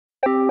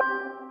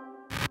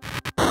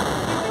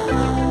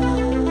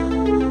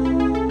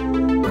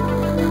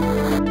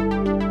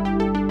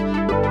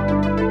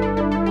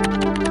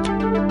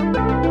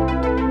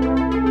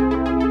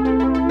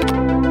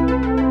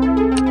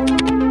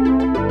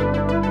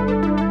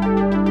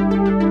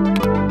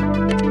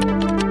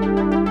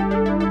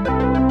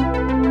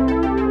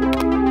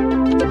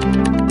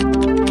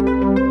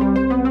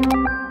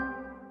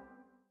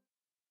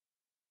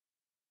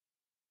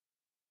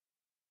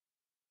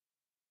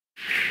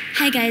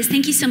guys.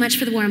 Thank you so much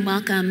for the warm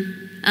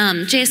welcome.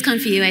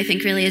 JSConf for you, I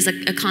think, really is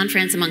a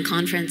conference among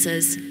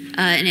conferences,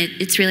 and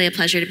it's really a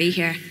pleasure to be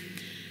here.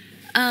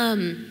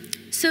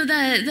 So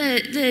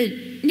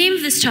the name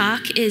of this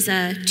talk is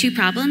Two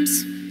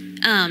Problems.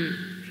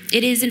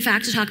 It is, in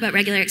fact, a talk about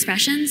regular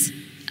expressions.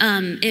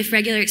 If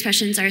regular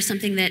expressions are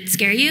something that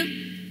scare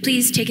you,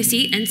 please take a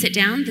seat and sit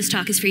down. This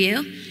talk is for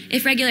you.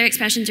 If regular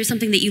expressions are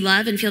something that you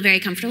love and feel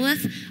very comfortable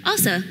with,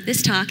 also,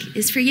 this talk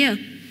is for you.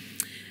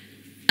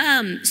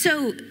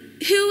 So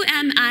who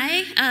am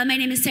I? My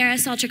name is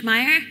Saltrick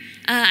Meyer.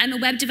 I'm a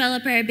web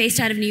developer based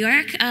out of New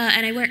York,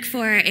 and I work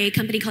for a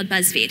company called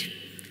BuzzFeed.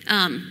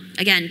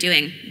 Again,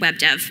 doing web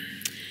dev.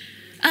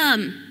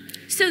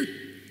 So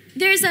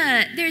there's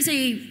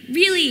a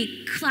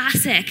really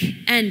classic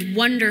and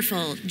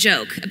wonderful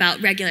joke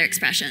about regular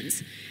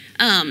expressions.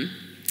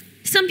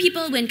 Some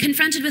people, when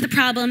confronted with a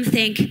problem,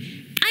 think,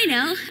 I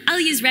know,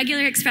 I'll use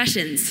regular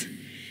expressions.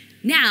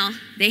 Now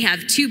they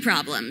have two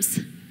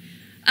problems.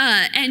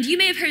 And you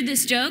may have heard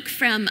this joke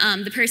from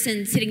the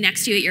person sitting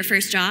next to you at your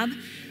first job.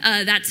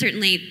 That's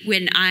certainly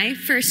when I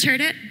first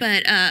heard it,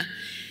 but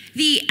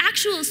the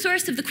actual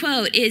source of the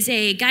quote is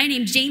a guy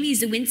named Jamie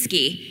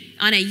Zawinski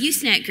on a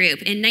Usenet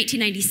group in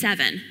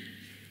 1997.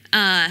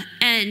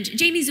 And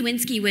Jamie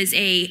Zawinski was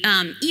a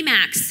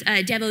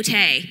Emacs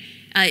devotee.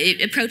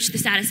 It approached the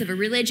status of a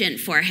religion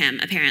for him,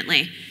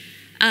 apparently.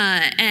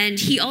 And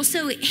he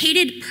also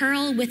hated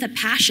Perl with a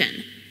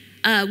passion.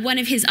 One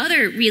of his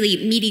other really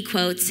meaty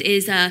quotes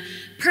is,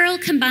 Perl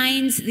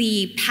combines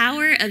the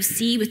power of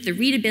C with the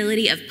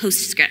readability of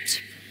PostScript.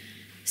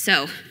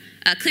 So,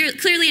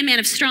 clearly a man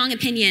of strong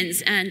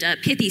opinions and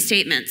pithy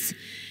statements.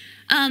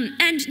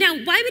 And now,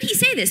 why would he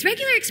say this?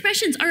 Regular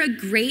expressions are a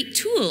great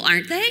tool,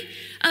 aren't they?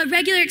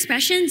 Regular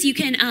expressions, you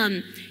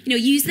can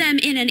use them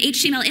in an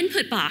HTML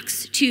input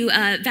box to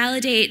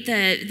validate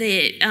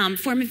the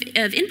form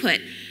of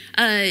input.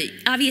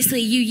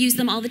 Obviously, you use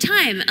them all the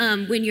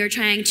time when you're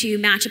trying to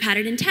match a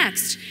pattern in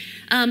text.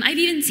 I've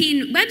even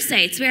seen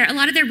websites where a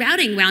lot of their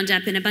routing wound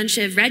up in a bunch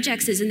of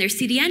regexes in their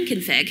CDN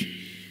config.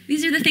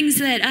 These are the things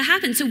that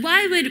happen. So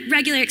why would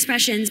regular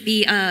expressions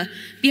be a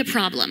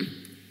problem?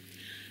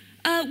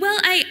 Well,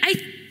 I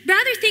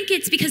rather think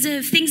it's because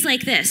of things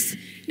like this.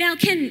 Now,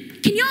 can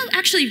y'all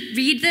actually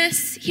read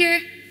this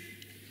here?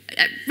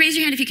 Raise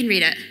your hand if you can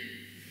read it.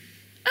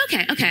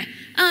 Okay.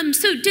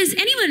 So does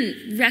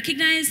anyone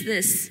recognize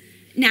this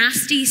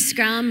nasty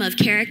scrum of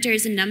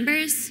characters and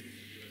numbers?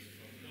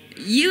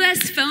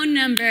 US phone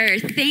number,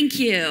 thank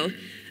you.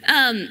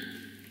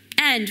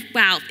 And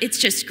wow, it's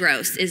just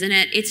gross, isn't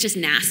it? It's just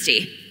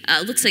nasty.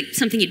 Looks like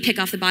something you'd pick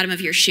off the bottom of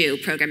your shoe,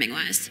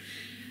 programming-wise.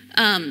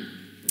 So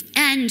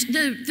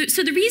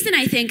the reason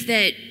I think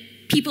that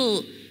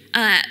people,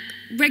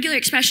 regular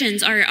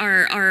expressions are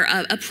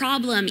a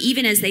problem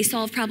even as they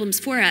solve problems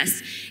for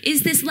us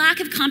is this lack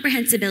of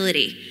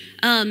comprehensibility.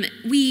 When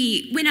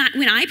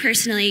I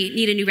personally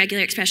need a new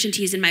regular expression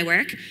to use in my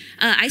work,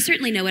 I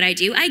certainly know what I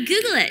do. I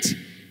Google it.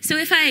 So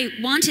if I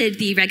wanted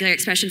the regular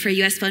expression for a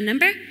US phone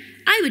number,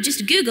 I would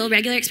just Google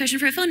regular expression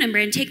for a phone number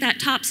and take that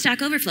top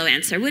Stack Overflow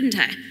answer, wouldn't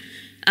I?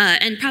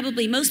 And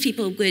probably most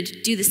people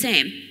would do the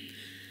same.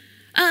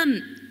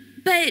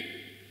 But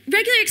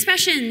regular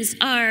expressions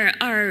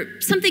are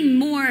something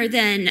more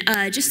than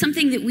just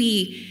something that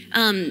we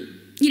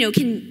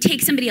can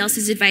take somebody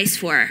else's advice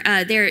for.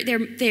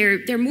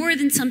 They're more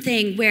than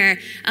something where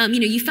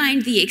you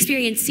find the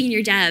experienced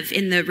senior dev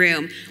in the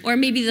room, or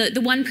maybe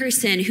the one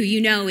person who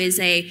you know is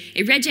a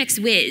regex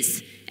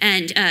whiz,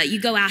 and you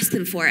go ask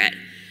them for it.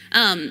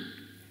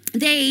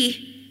 They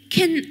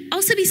can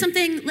also be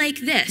something like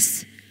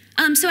this.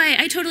 So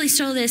I totally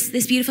stole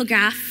this beautiful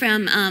graph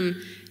from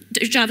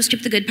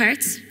JavaScript: The Good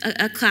Parts,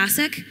 a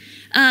classic.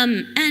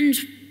 And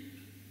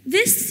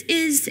this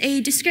is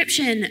a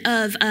description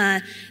of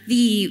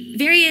the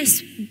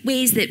various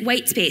ways that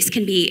white space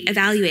can be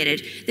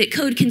evaluated, that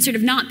code can sort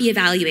of not be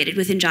evaluated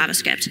within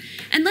JavaScript.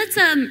 And let's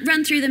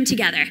run through them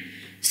together.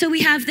 So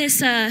we have this,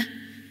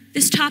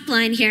 this top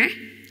line here.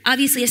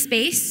 Obviously, a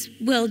space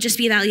will just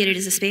be evaluated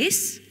as a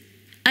space.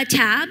 A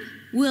tab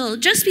will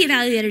just be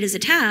evaluated as a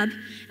tab.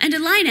 And a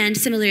line end,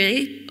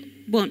 similarly,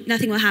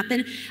 nothing will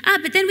happen.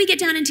 But then we get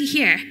down into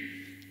here.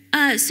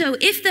 So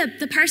if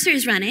the parser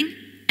is running,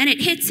 and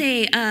it hits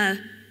a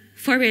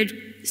forward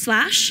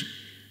slash,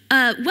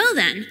 well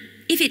then,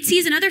 if it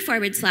sees another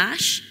forward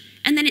slash,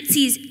 and then it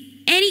sees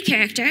any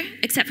character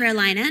except for a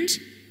line end,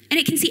 and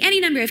it can see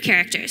any number of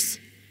characters,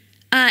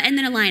 and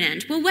then a line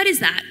end. Well, what is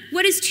that?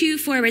 What is two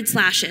forward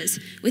slashes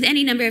with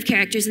any number of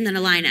characters and then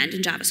a line end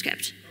in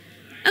JavaScript?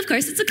 Of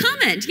course, it's a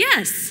comment,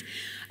 yes.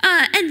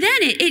 And then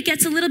it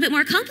gets a little bit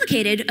more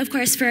complicated, of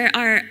course, for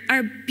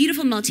our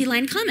beautiful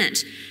multi-line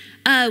comment.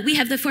 We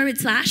have the forward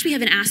slash, we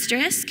have an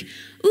asterisk.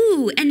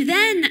 Ooh, and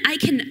then I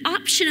can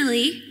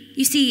optionally,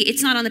 you see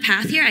it's not on the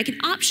path here, I can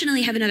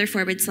optionally have another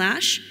forward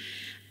slash,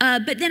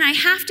 but then I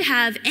have to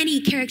have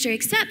any character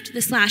except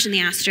the slash and the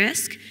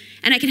asterisk,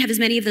 and I can have as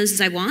many of those as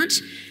I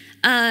want,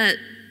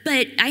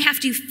 but I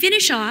have to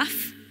finish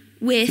off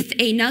with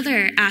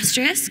another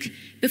asterisk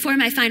before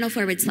my final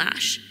forward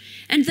slash.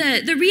 And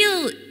the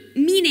real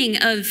meaning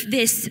of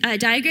this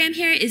diagram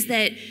here is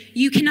that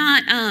you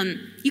cannot,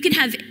 you can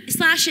have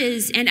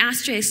slashes and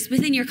asterisks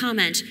within your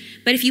comment,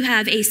 but if you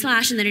have a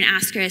slash and then an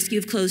asterisk,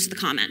 you've closed the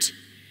comment,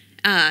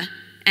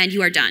 and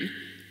you are done.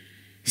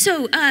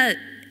 So,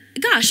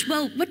 gosh,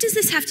 well, what does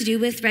this have to do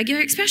with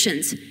regular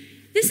expressions?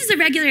 This is a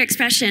regular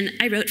expression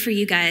I wrote for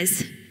you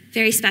guys,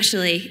 very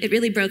specially. It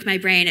really broke my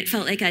brain. It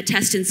felt like a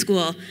test in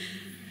school.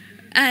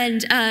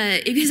 And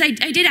because I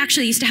did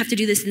actually used to have to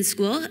do this in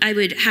school. I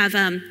would have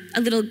a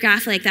little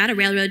graph like that, a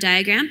railroad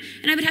diagram,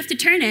 and I would have to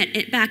turn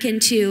it back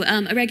into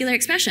a regular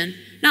expression.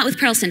 Not with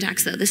Perl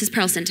syntax, though. This is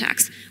Perl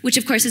syntax, which,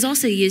 of course, is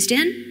also used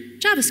in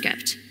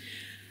JavaScript.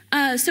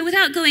 So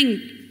without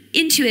going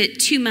into it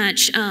too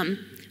much,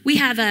 we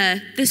have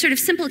the sort of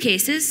simple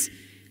cases.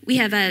 We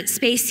have a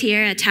space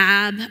here, a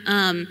tab,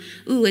 and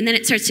then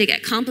it starts to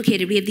get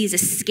complicated. We have these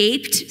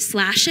escaped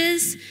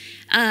slashes,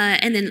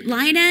 and then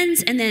line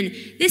ends, and then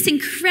this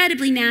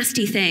incredibly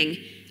nasty thing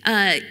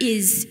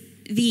is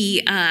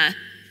the,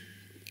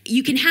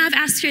 you can have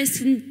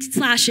asterisks and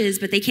slashes,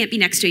 but they can't be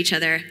next to each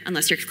other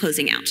unless you're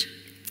closing out.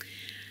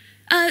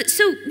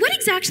 So what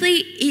exactly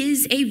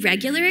is a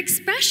regular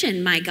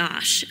expression, my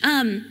gosh?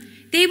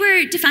 They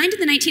were defined in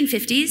the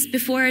 1950s,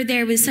 before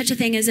there was such a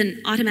thing as an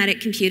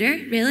automatic computer,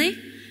 really.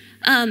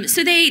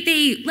 So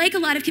they, like a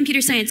lot of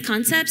computer science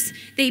concepts,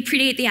 they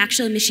predate the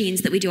actual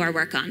machines that we do our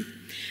work on.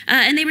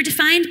 And they were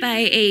defined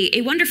by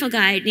a wonderful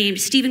guy named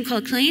Stephen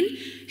Colquhoun,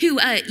 who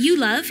you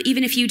love,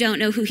 even if you don't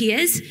know who he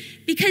is,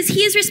 because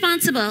he is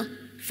responsible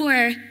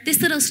for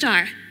this little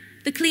star,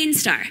 the clean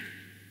star,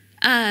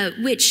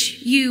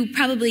 which you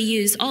probably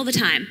use all the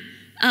time.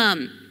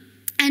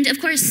 And of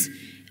course,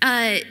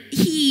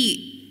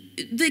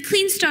 the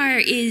clean star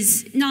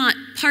is not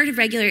part of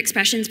regular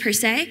expressions per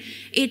se.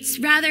 It's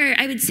rather,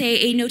 I would say,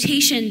 a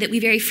notation that we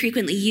very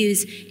frequently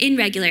use in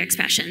regular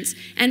expressions.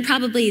 And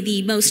probably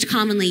the most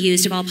commonly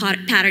used of all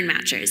pattern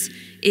matchers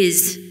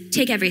is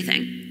take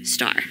everything,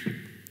 star.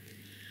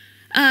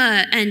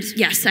 And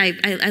yes,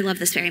 I love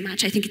this very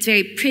much. I think it's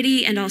very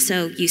pretty and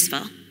also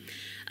useful.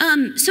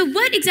 So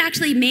what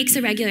exactly makes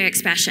a regular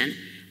expression?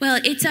 Well,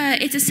 it's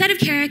a set of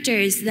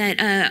characters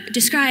that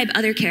describe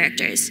other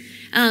characters,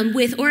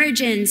 with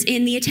origins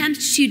in the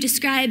attempt to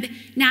describe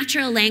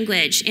natural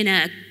language in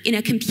a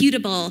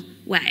computable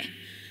way.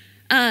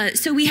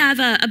 So we have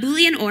a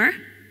Boolean OR,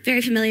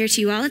 very familiar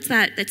to you all. It's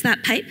that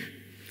pipe.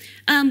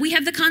 We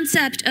have the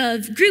concept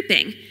of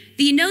grouping,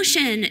 the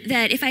notion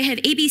that if I have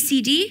A, B,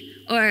 C, D,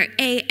 or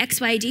A, X,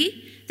 Y,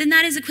 D, then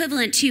that is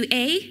equivalent to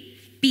A,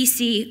 B,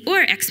 C, or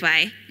X,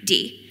 Y,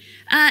 D.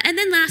 And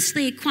then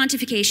lastly,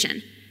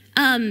 quantification.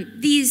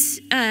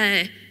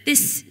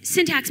 This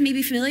syntax may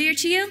be familiar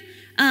to you.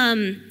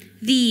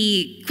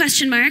 The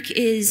question mark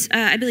is,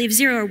 I believe,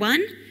 0 or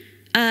 1.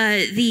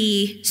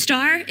 The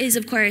star is,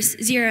 of course,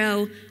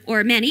 0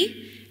 or many.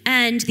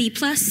 And the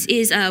plus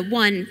is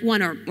 1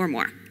 or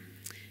more.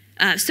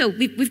 So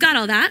we've got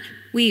all that.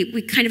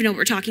 We kind of know what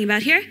we're talking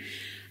about here.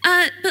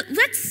 But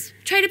let's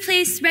try to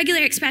place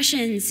regular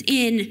expressions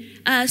in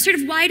a sort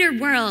of wider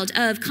world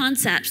of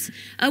concepts,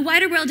 a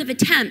wider world of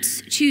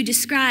attempts to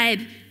describe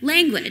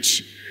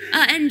language.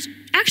 And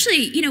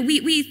actually, you know,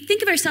 we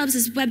think of ourselves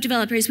as web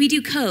developers. We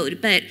do code,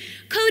 but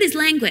code is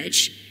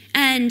language.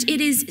 And it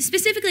is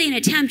specifically an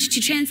attempt to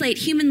translate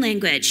human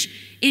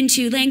language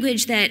into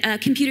language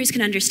that computers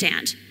can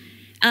understand.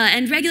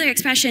 And regular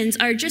expressions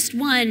are just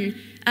one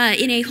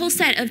in a whole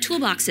set of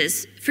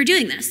toolboxes for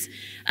doing this.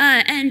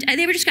 And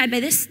they were described by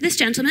this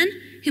gentleman,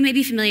 who may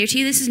be familiar to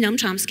you. This is Noam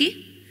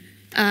Chomsky,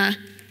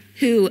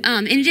 who,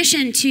 in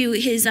addition to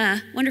his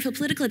wonderful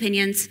political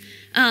opinions,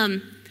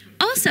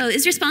 also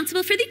is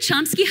responsible for the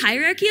Chomsky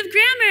hierarchy of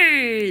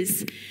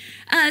grammars.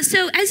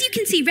 So as you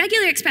can see,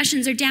 regular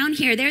expressions are down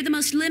here. They're the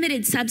most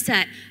limited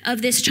subset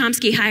of this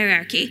Chomsky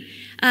hierarchy.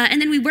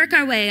 And then we work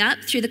our way up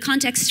through the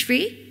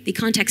context-free, the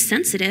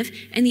context-sensitive,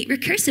 and the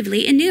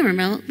recursively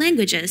enumerable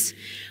languages.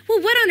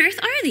 Well, what on earth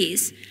are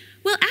these?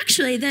 Well,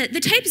 actually, the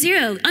type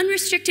 0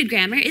 unrestricted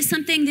grammar is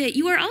something that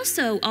you are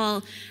also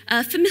all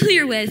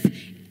familiar with.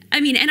 I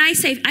mean, and I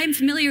say I'm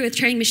familiar with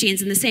Turing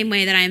machines in the same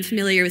way that I am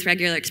familiar with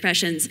regular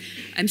expressions.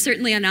 I'm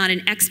certainly not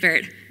an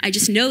expert. I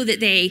just know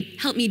that they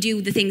help me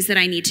do the things that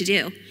I need to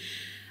do.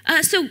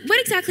 So what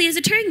exactly is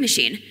a Turing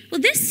machine? Well,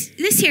 this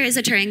here is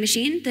a Turing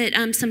machine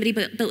that somebody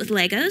built with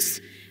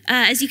Legos.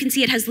 As you can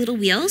see, it has little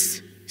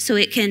wheels, so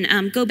it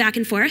can go back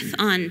and forth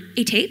on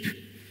a tape.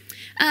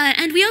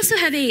 And we also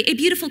have a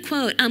beautiful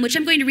quote, which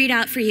I'm going to read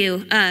out for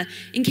you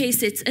in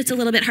case it's a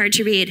little bit hard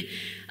to read.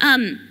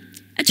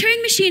 A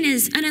Turing machine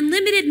is an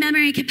unlimited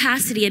memory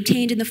capacity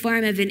obtained in the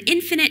form of an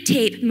infinite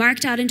tape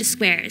marked out into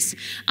squares,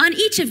 on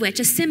each of which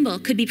a symbol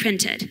could be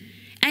printed.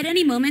 At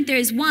any moment, there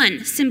is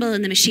one symbol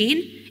in the machine.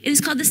 It is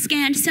called the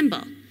scanned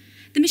symbol.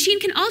 The machine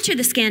can alter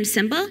the scanned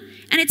symbol,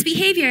 and its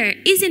behavior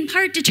is in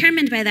part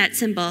determined by that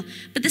symbol,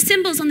 but the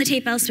symbols on the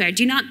tape elsewhere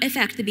do not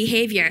affect the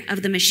behavior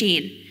of the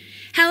machine.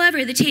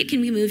 However, the tape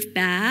can be moved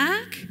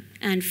back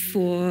and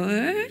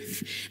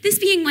forth, this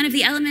being one of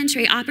the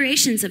elementary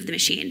operations of the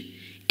machine.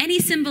 any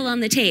symbol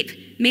on the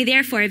tape may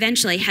therefore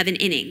eventually have an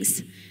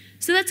innings.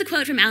 So that's a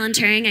quote from Alan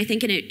Turing. I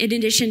think in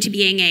addition to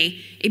being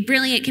a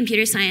brilliant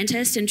computer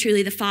scientist and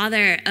truly the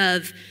father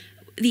of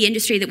the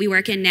industry that we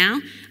work in now,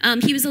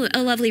 he was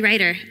a lovely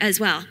writer as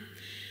well.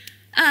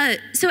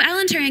 So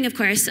Alan Turing, of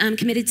course,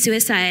 committed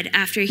suicide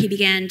after he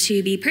began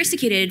to be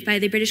persecuted by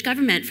the British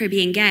government for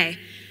being gay.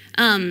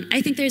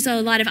 I think there's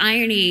a lot of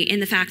irony in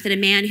the fact that a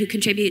man who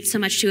contributes so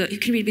much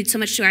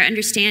to our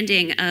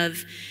understanding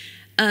of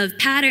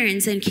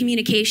patterns and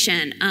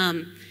communication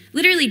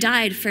literally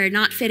died for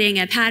not fitting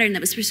a pattern that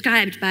was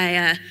prescribed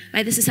by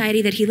the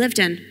society that he lived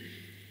in.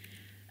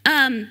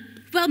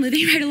 Well,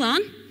 moving right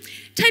along.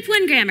 Type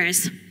 1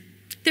 grammars.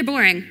 They're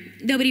boring.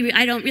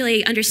 I don't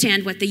really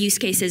understand what the use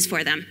case is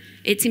for them.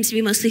 It seems to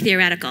be mostly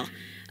theoretical.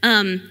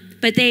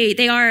 But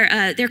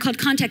they're called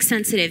context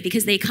sensitive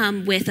because they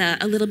come with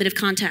a little bit of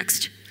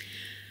context.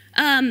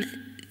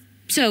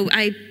 So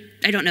I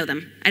don't know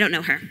them. I don't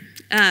know her.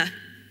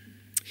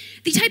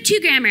 The type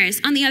 2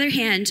 grammars, on the other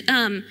hand,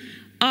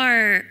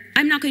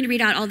 I'm not going to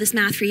read out all this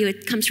math for you.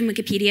 It comes from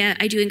Wikipedia.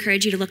 I do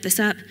encourage you to look this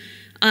up.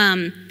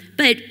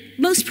 But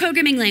most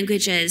programming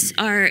languages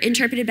are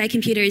interpreted by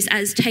computers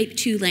as type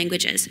 2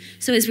 languages.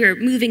 So as we're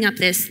moving up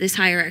this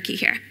hierarchy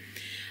here.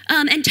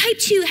 And type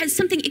 2 has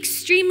something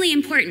extremely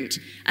important.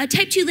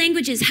 Type 2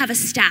 languages have a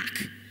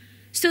stack.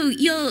 So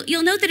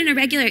you'll note that in a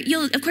regular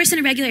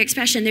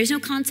expression, there's no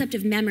concept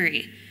of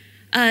memory.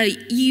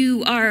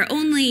 You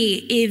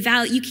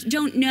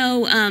don't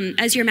know,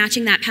 as you're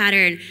matching that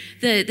pattern,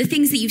 the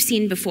things that you've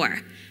seen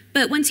before.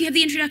 But once you have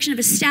the introduction of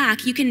a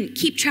stack, you can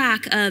keep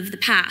track of the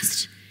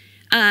past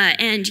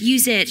and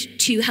use it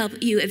to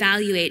help you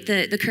evaluate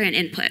the current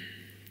input.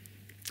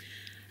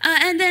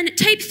 And then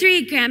type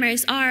 3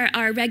 grammars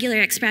are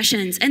regular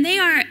expressions, and they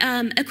are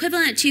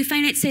equivalent to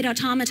finite state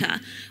automata,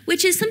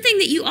 which is something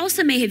that you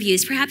also may have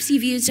used. Perhaps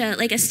you've used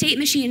like a state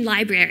machine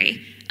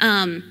library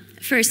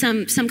for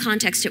some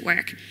context at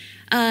work.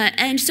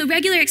 And so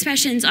regular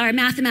expressions are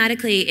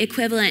mathematically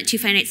equivalent to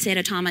finite state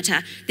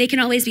automata. They can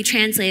always be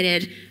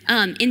translated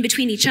in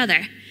between each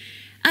other.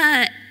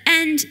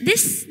 And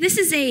this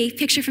is a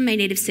picture from my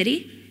native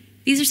city.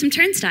 These are some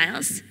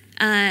turnstiles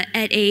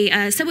at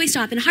a subway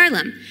stop in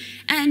Harlem.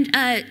 And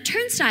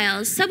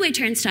subway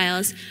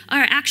turnstiles,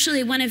 are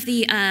actually one of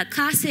the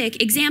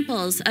classic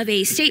examples of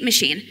a state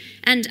machine.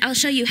 And I'll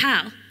show you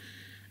how.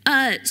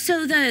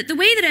 So the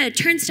way that a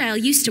turnstile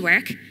used to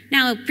work,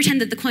 now pretend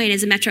that the coin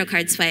is a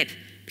MetroCard swipe,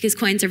 because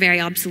coins are very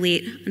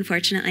obsolete,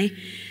 unfortunately.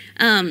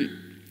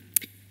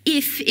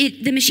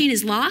 If the machine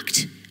is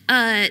locked,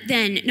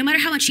 then no matter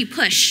how much you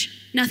push,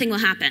 nothing will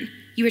happen.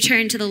 You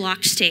return to the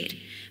locked state.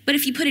 But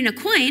if you put in a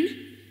coin,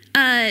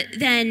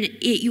 then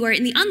you are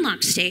in the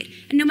unlocked state.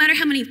 And no matter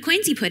how many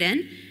coins you put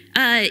in,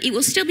 it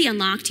will still be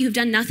unlocked. You have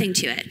done nothing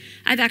to it.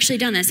 I've actually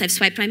done this. I've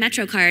swiped my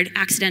MetroCard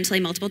accidentally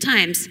multiple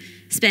times,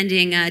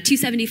 spending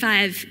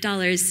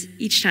 $275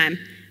 each time.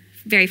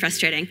 Very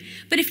frustrating.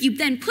 But if you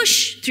then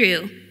push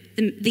through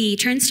the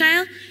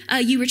turnstile,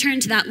 you return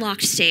to that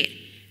locked state.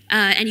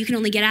 And you can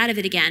only get out of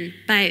it again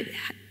by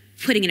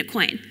putting in a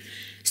coin.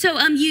 So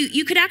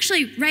you could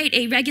actually write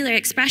a regular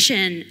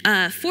expression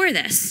for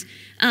this,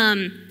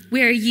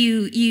 where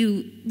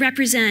you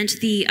represent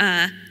the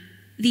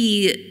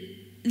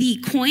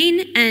coin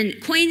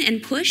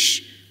and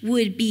push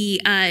would be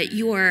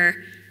your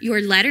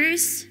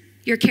letters,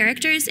 your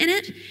characters in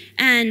it,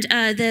 and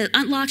the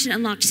unlocked and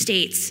unlocked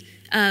states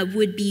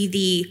would be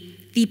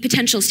the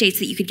potential states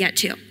that you could get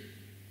to.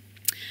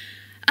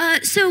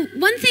 So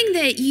one thing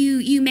that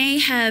you may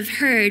have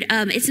heard,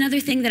 it's another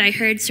thing that I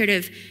heard sort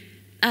of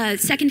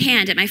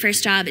secondhand at my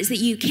first job, is that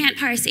you can't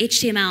parse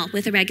HTML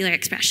with a regular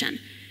expression.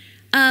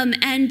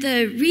 And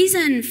the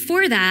reason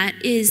for that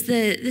is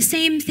the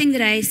same thing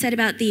that I said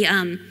about the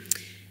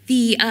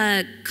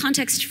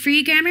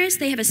context-free grammars.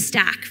 They have a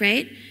stack,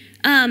 right?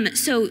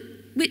 So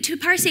to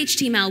parse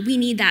HTML, we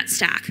need that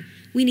stack.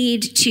 We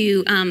need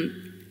to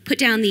put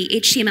down the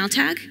HTML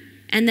tag,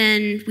 and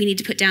then we need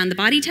to put down the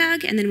body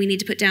tag, and then we need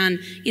to put down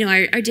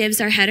our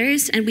divs, our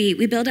headers, and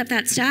we build up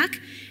that stack.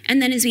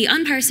 And then as we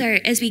unparse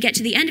as we get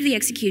to the end of the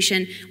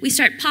execution, we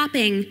start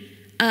popping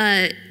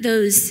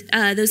those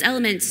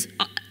elements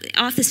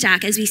off the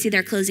stack as we see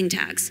their closing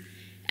tags.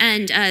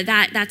 And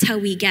that's how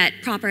we get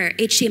proper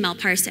HTML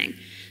parsing.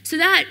 So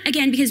that,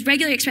 again, because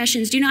regular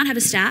expressions do not have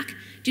a stack,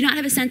 do not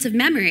have a sense of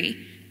memory,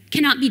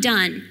 cannot be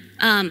done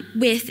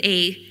with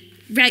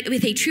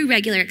a true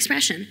regular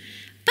expression.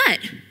 But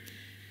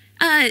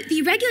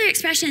the regular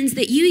expressions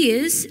that you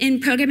use in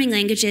programming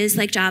languages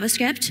like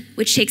JavaScript,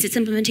 which takes its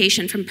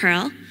implementation from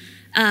Perl,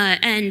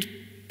 and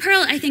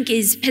Perl, I think,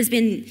 has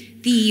been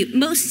the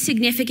most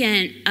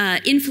significant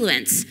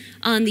influence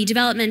on the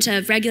development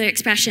of regular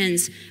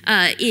expressions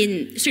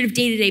in sort of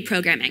day-to-day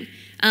programming.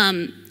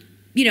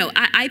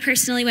 I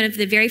personally, one of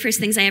the very first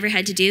things I ever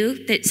had to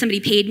do that somebody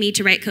paid me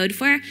to write code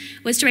for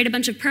was to write a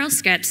bunch of Perl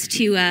scripts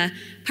to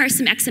parse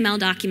some XML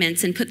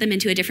documents and put them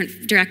into a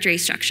different directory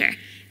structure.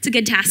 It's a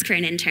good task for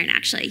an intern,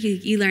 actually.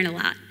 You learn a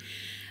lot.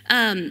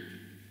 And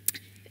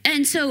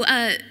so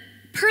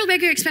Perl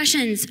regular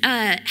expressions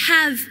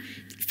have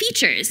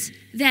features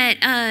that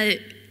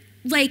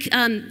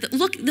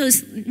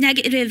those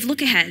negative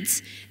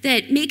look-aheads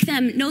that make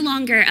them no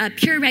longer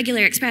pure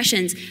regular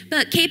expressions,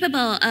 but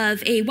capable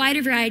of a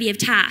wider variety of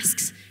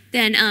tasks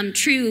than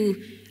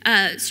true,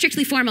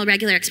 strictly formal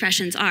regular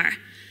expressions are.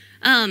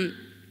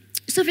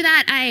 So for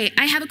that,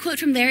 I have a quote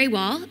from Larry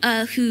Wall,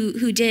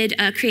 who did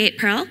create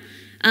Perl,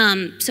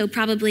 so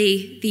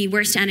probably the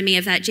worst enemy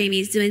of that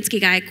Jamie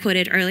Zawinski guy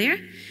quoted earlier.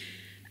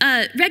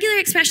 Regular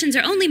expressions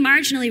are only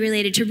marginally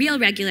related to real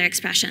regular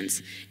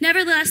expressions.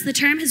 Nevertheless, the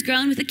term has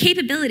grown with the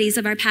capabilities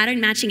of our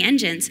pattern matching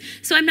engines,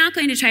 so I'm not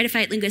going to try to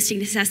fight linguistic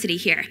necessity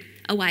here.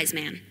 A wise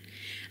man.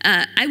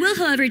 I will,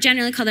 however,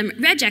 generally call them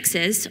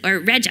regexes or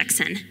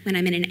regexen when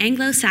I'm in an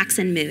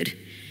Anglo-Saxon mood.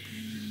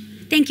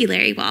 Thank you,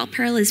 Larry Wall.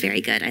 Perl is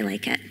very good. I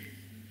like it.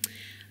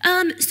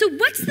 So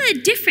what's the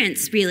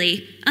difference,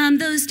 really?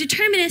 Those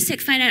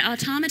deterministic finite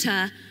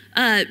automata,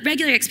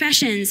 regular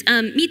expressions,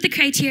 meet the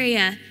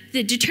criteria.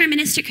 The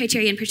deterministic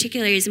criteria in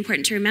particular is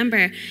important to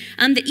remember,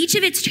 that each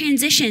of its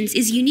transitions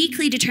is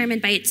uniquely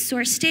determined by its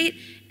source state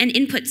and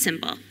input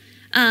symbol,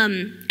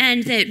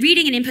 and that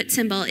reading an input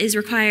symbol is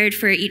required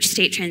for each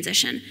state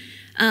transition.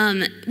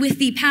 With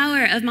the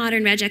power of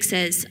modern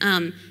regexes,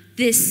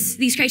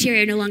 these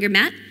criteria are no longer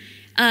met,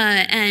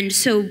 and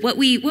so what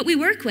we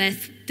work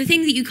with, the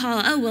thing that you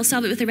call, oh, we'll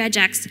solve it with a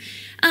regex,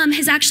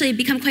 has actually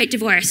become quite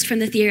divorced from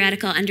the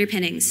theoretical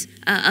underpinnings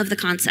of the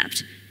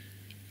concept,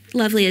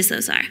 lovely as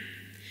those are.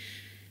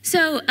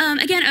 So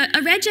again, a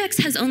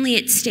regex has only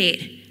its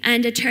state,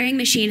 and a Turing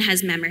machine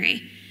has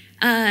memory.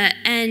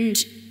 And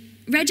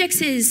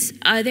regexes,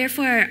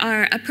 therefore,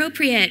 are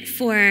appropriate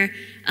for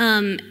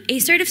a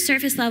sort of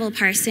surface-level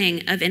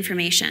parsing of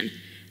information.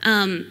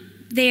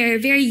 They are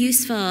very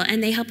useful,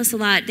 and they help us a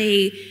lot.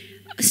 They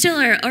still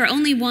are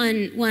only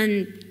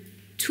one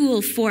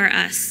tool for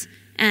us.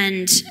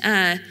 And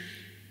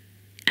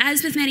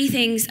as with many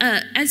things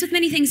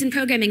in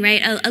programming,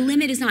 right, a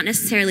limit is not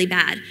necessarily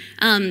bad.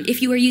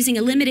 If you are using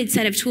a limited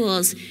set of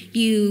tools,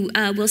 you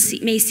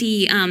may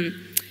see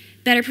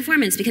better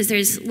performance because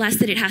there's less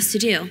that it has to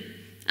do.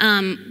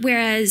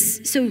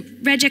 So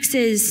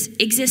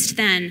regexes exist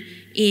then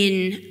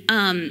in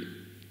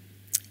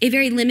a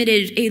very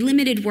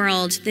limited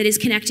world that is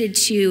connected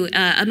to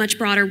a much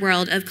broader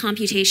world of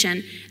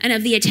computation and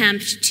of the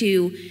attempt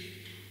to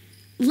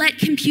let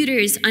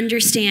computers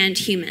understand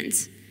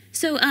humans.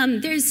 So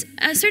there's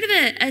a sort of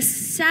a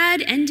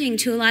sad ending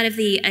to a lot of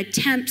the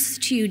attempts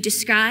to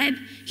describe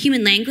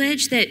human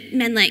language that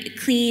men like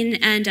Klein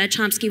and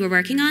Chomsky were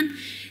working on.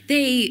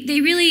 They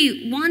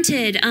really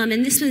wanted,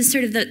 and this was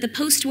sort of the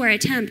post-war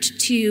attempt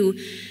to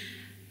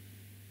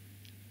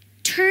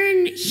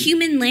turn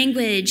human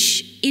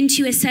language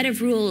into a set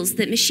of rules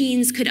that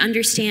machines could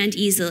understand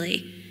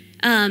easily.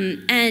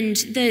 And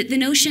the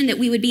notion that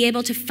we would be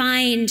able to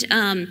find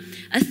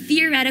a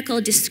theoretical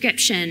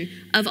description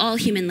of all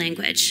human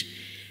language.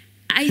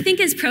 I think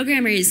as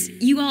programmers,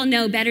 you all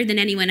know better than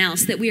anyone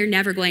else that we are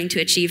never going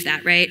to achieve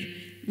that, right?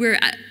 We're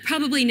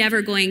probably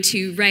never going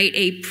to write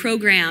a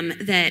program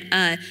that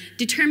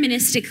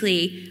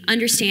deterministically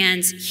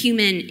understands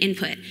human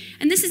input.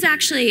 And this is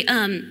actually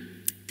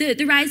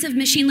the rise of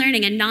machine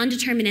learning and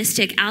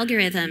non-deterministic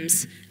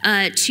algorithms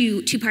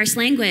to parse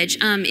language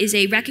is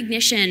a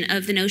recognition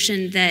of the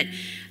notion that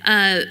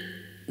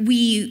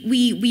we'll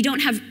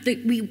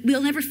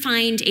never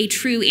find a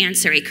true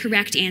answer, a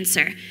correct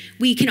answer.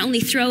 We can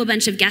only throw a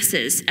bunch of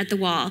guesses at the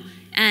wall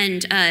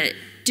and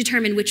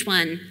determine which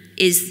one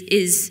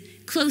is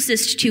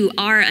closest to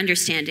our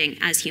understanding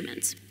as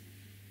humans.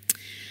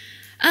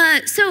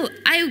 So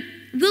I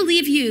will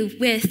leave you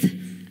with,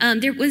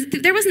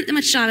 there wasn't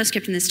much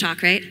JavaScript in this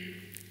talk, right?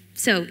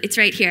 So it's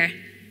right here.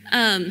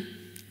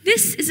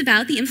 This is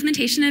about the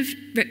implementation of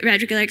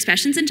regular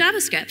expressions in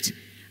JavaScript.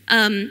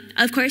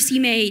 Of course,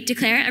 you may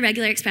declare a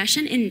regular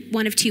expression in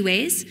one of two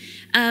ways,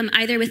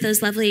 either with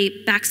those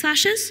lovely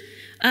backslashes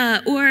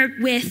or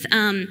with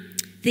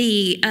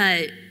the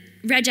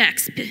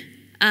regex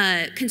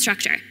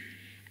constructor.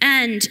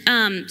 And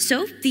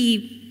so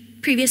the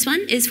previous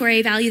one is for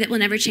a value that will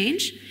never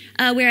change,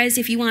 whereas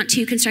if you want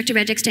to construct a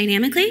regex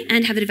dynamically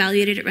and have it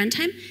evaluated at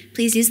runtime,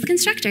 please use the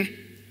constructor.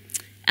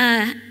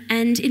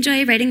 And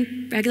enjoy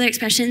writing regular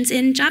expressions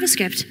in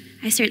JavaScript.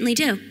 I certainly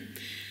do.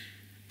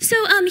 So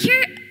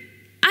here,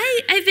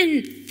 I've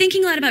been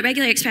thinking a lot about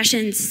regular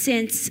expressions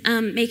since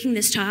making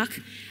this talk.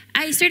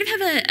 I sort of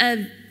have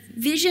a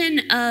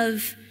vision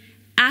of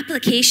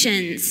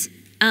applications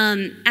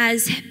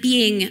as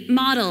being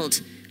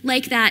modeled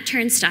like that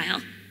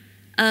turnstile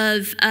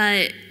of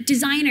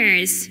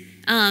designers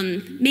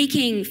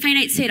making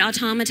finite state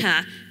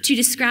automata to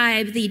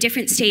describe the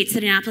different states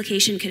that an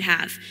application could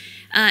have.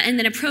 And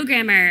then a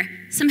programmer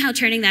somehow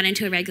turning that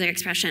into a regular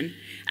expression.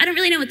 I don't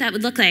really know what that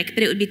would look like,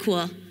 but it would be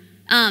cool.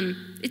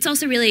 It's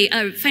also really,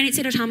 finite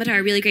state automata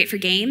are really great for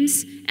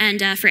games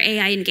and for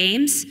AI in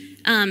games.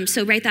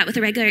 So write that with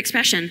a regular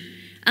expression.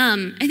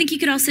 I think you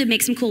could also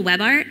make some cool web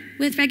art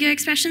with regular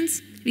expressions.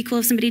 It'd be cool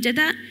if somebody did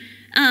that.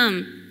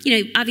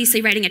 You know,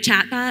 obviously writing a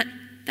chatbot,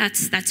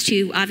 that's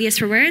too obvious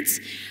for words.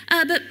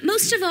 But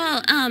most of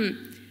all,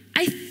 I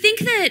I think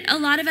that a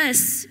lot of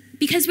us,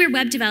 because we're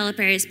web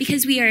developers,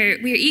 because we're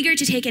eager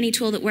to take any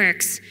tool that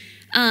works,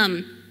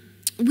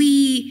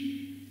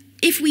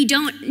 if we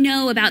don't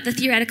know about the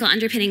theoretical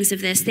underpinnings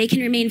of this, they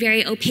can remain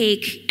very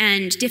opaque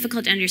and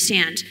difficult to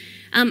understand.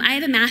 I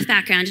have a math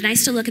background, and I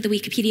still look at the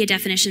Wikipedia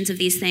definitions of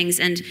these things,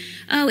 and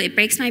oh, it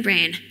breaks my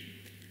brain.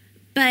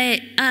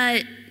 But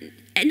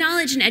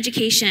knowledge and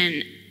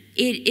education,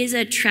 it is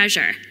a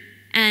treasure.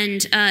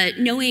 And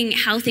knowing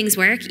how things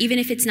work, even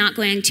if it's not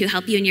going to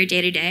help you in your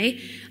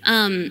day-to-day,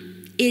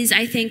 is,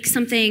 I think,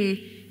 something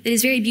that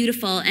is very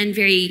beautiful and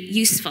very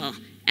useful.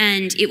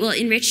 And it will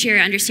enrich your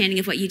understanding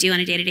of what you do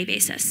on a day-to-day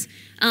basis.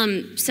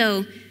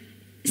 So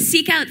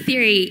seek out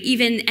theory,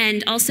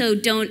 and also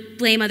don't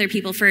blame other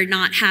people for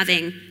not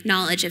having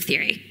knowledge of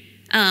theory.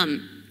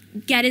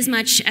 Get as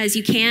much as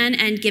you can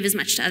and give as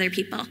much to other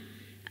people.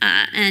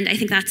 And I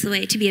think that's the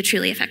way to be a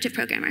truly effective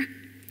programmer.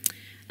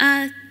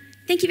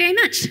 Thank you very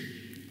much.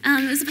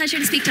 It was a pleasure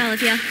to speak to all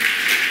of you.